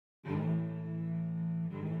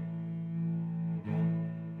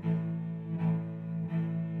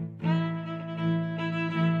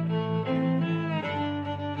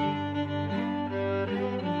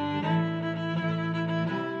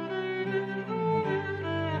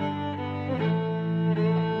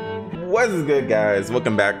What's good, guys?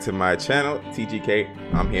 Welcome back to my channel,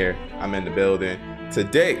 TGK. I'm here, I'm in the building.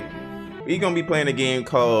 Today we're gonna be playing a game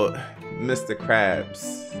called Mr.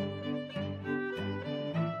 Krabs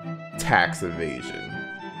Tax Evasion.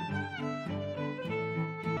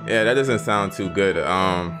 Yeah, that doesn't sound too good.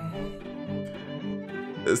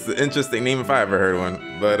 It's an interesting name if I ever heard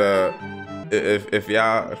one. But if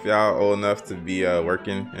y'all old enough to be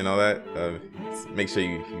working and all that, make sure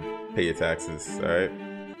you pay your taxes. All right.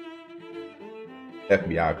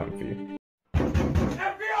 FBI come for you.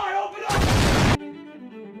 FBI, open up!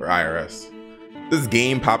 Or IRS. This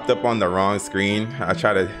game popped up on the wrong screen. I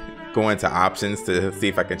try to go into options to see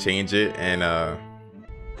if I can change it, and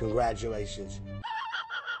congratulations.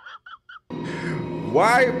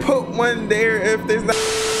 Why put one there if there's not?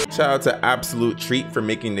 Shout out to Absolute Treat for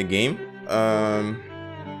making the game.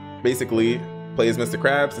 Basically, play as Mr.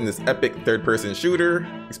 Krabs in this epic third-person shooter,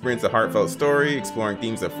 experience a heartfelt story, exploring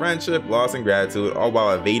themes of friendship, loss, and gratitude, all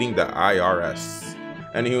while evading the IRS.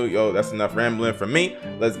 Anywho, yo, that's enough rambling from me.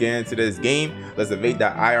 Let's get into this game. Let's evade the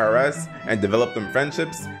IRS and develop them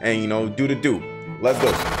friendships and, you know, do the do. Let's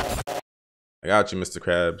go. I got you, Mr.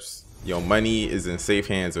 Krabs. Yo, money is in safe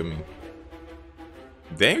hands with me.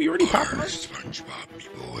 Damn, you already popped up? SpongeBob, me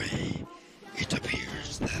boy. It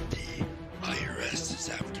appears that the IRS is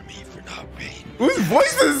after me for not paying. Whose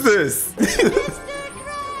voice is this?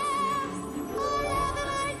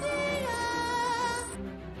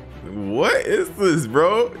 What is this,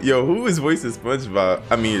 bro? Yo, whose voice is SpongeBob?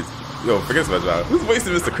 I mean, yo, forget SpongeBob. Whose voice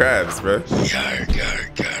is Mr. Krabs, bro? Yar, gar,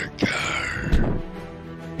 gar, gar.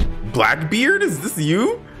 Blackbeard? Is this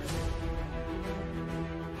you?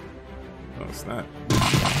 Oh, it's not.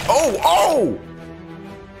 Oh!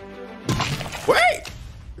 Wait!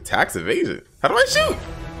 Tax evasion. How do I shoot?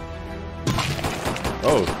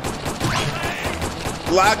 Oh.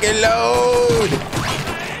 Lock and load!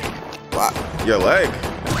 Lock your leg.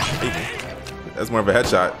 That's more of a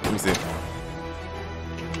headshot. Let me see.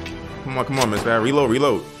 Come on, Miss Bad.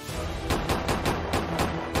 Reload.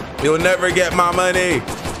 You'll never get my money.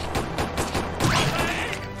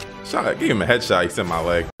 Shot. Give him a headshot. He sent my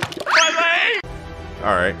leg.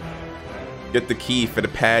 All right. Get the key for the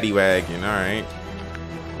paddy wagon. All right.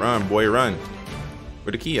 Run, boy, run.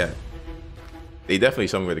 Where the key at? They definitely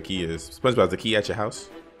show me where the key is. SpongeBob's the key at your house?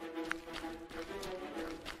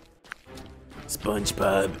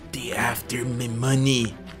 SpongeBob, they after me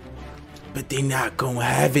money. But they not gonna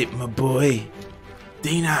have it, my boy.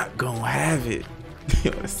 They not gonna have it. Yo,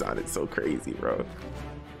 that sounded so crazy, bro.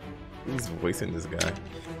 Who's voicing this guy?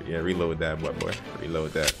 Yeah, reload that, boy.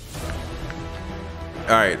 Reload that.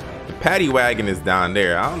 All right, the paddy wagon is down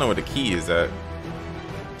there. I don't know where the key is at.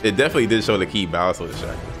 It definitely did show the key, but I was so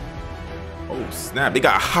distracted. Oh snap! They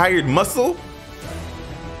got hired muscle.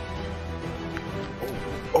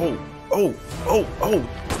 Oh!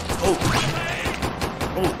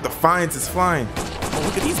 Defiance is flying. Oh,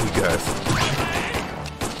 look at these new guys.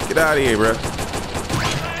 Get out of here, bro.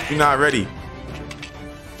 You're not ready.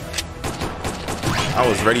 I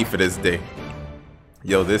was ready for this day.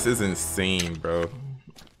 Yo, this is insane, bro.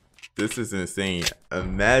 This is insane.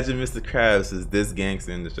 Imagine Mr. Krabs is this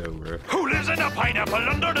gangster in the show, bro. Who lives in a pineapple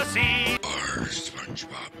under the sea?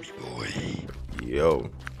 SpongeBob, me boy. Yo,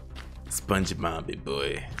 SpongeBob, me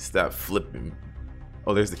boy. Stop flipping.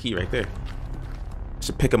 Oh, there's the key right there. I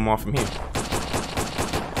should pick him off from here.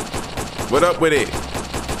 What up with it?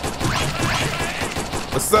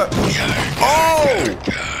 What's up? Oh!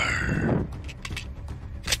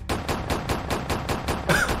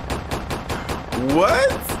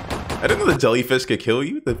 What? I didn't know the jellyfish could kill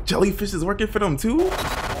you. The jellyfish is working for them too?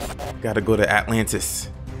 Gotta go to Atlantis.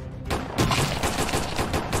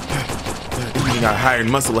 You got hired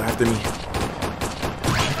muscle after me.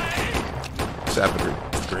 Should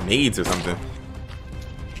have grenades or something.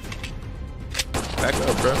 Back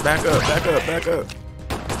up, bro. Back up.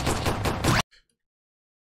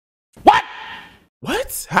 What?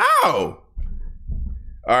 What? How?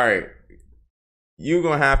 Alright. You're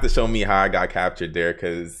gonna have to show me how I got captured there,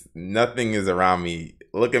 because nothing is around me.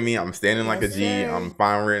 Look at me, I'm standing like a G. I'm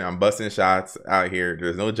firing, I'm busting shots out here.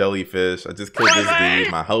 There's no jellyfish. I just killed this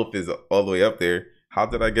dude. My health is all the way up there. How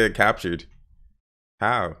did I get captured?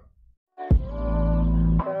 How?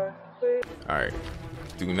 Alright.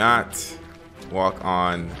 Do not walk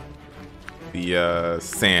on the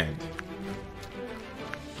sand.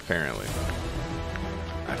 Apparently.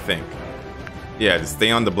 I think. Yeah, just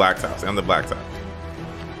stay on the blacktop. Stay on the blacktop.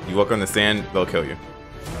 You walk on the sand, they'll kill you.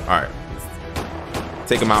 Alright.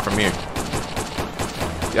 Take him out from here.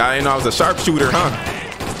 Yeah, I didn't know I was a sharpshooter, huh?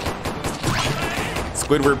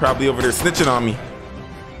 Squidward probably over there snitching on me.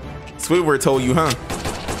 Squidward told you, huh?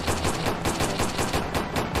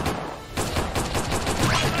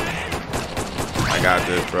 got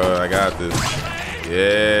this, bro. I got this.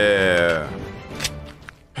 Yeah.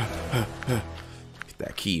 Get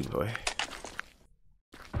that key, boy.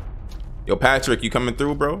 Yo, Patrick, you coming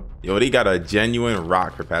through, bro? Yo, they got a genuine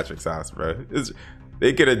rock for Patrick's house, bro.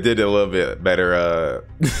 They could have did it a little bit better.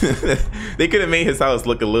 They could have made his house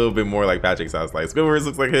look a little bit more like Patrick's house. Like Squidward's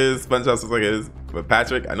looks like his, SpongeBob looks like his, but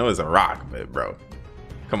Patrick, I know it's a rock, but bro,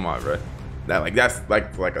 come on, bro. That's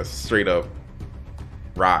like a straight up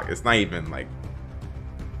rock. It's not even like,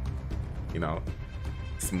 you know,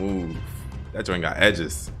 smooth. That joint got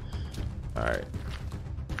edges. All right.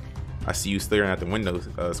 I see you staring at the windows,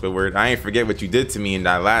 Squidward. I ain't forget what you did to me in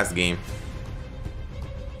that last game.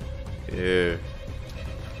 Yeah.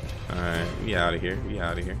 Alright, we out of here. We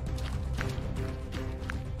out of here.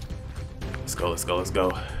 Let's go, let's go, let's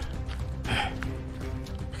go.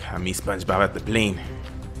 Got me SpongeBob at the plane.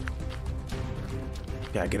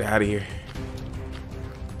 Gotta get out of here.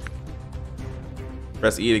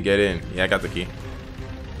 Press E to get in. Yeah, I got the key.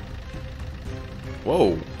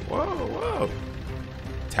 Whoa, whoa, whoa.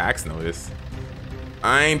 Tax notice.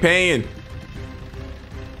 I ain't paying.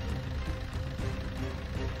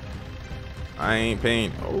 I ain't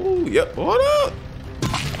paying. Oh, yep. Hold up.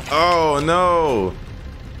 Oh no.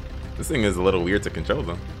 This thing is a little weird to control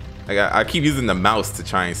though. I keep using the mouse to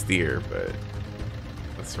try and steer, but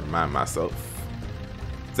let's remind myself.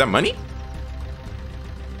 Is that money?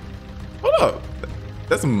 Hold up.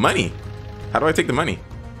 That's money. How do I take the money?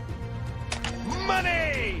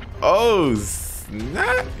 Money! Oh,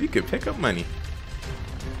 snap. You can pick up money.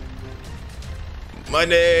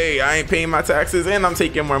 Money. I ain't paying my taxes and I'm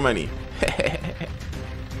taking more money.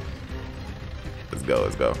 Let's go,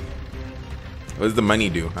 let's go. What does the money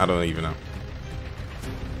do? I don't even know.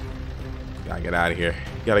 Gotta get out of here.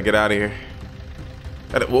 Gotta get out of here.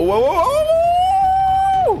 Whoa, whoa, whoa,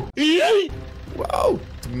 whoa! Whoa!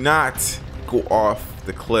 Do not go off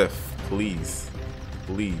the cliff, please.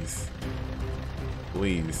 Please.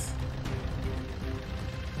 Please.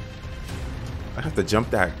 I have to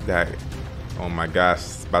jump that. Oh my gosh,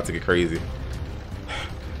 it's about to get crazy.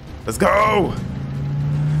 Let's go!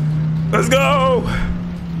 Let's go!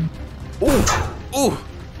 Ooh, ooh,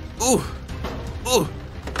 ooh, ooh,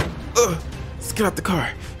 let's get out the car.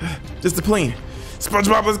 Just the plane.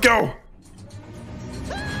 SpongeBob, let's go!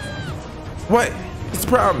 What? What's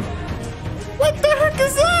the problem? What the heck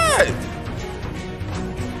is that?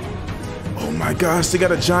 Oh my gosh, they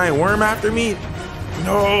got a giant worm after me?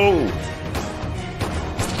 No!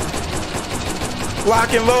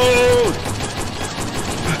 Lock and load!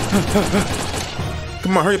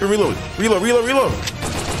 Come on, hurry up and reload. Reload, reload, reload.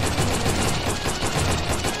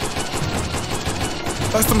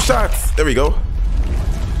 That's some shots. There we go.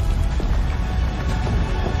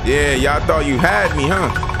 Yeah, y'all thought you had me, huh?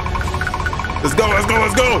 Let's go, let's go,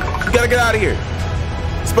 let's go. We gotta get out of here.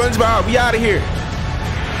 SpongeBob, we out of here.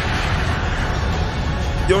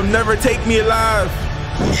 You'll never take me alive.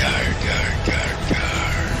 Yar, yar, yar,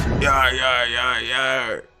 yar. Yar, yar, yar,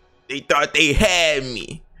 yar. They thought they had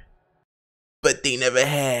me, but they never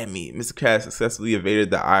had me. Mr. Krabs successfully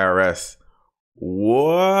evaded the IRS.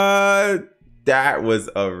 What? That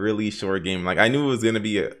was a really short game. Like, I knew it was gonna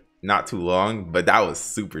be not too long, but that was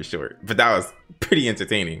super short. But that was pretty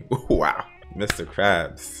entertaining. Wow. Mr.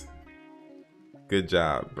 Krabs, good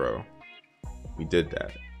job, bro. We did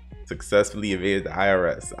that. Successfully evaded the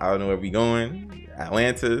IRS. I don't know where we going.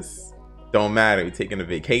 Atlantis. Don't matter. We taking a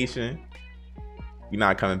vacation. We're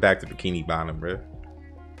not coming back to Bikini Bottom, bro.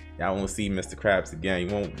 Y'all won't see Mr. Krabs again. You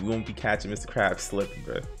won't be catching Mr. Krabs slipping,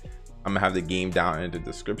 bro. I'm gonna have the game down in the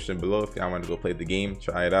description below if y'all want to go play the game,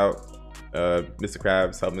 try it out. Mr.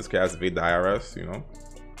 Krabs, help Mr. Krabs evade the IRS, you know.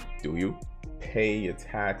 Do you? Pay your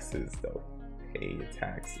taxes though. Pay your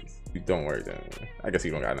taxes. You don't worry then. I guess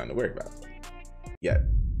you don't got nothing to worry about yet.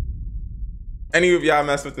 Any of y'all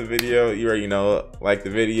mess with the video, you already know, like the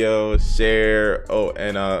video, share, oh,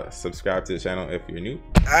 and subscribe to the channel if you're new.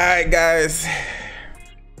 All right, guys.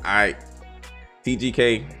 All right,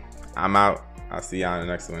 TGK, I'm out. I'll see y'all in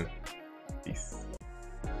the next one.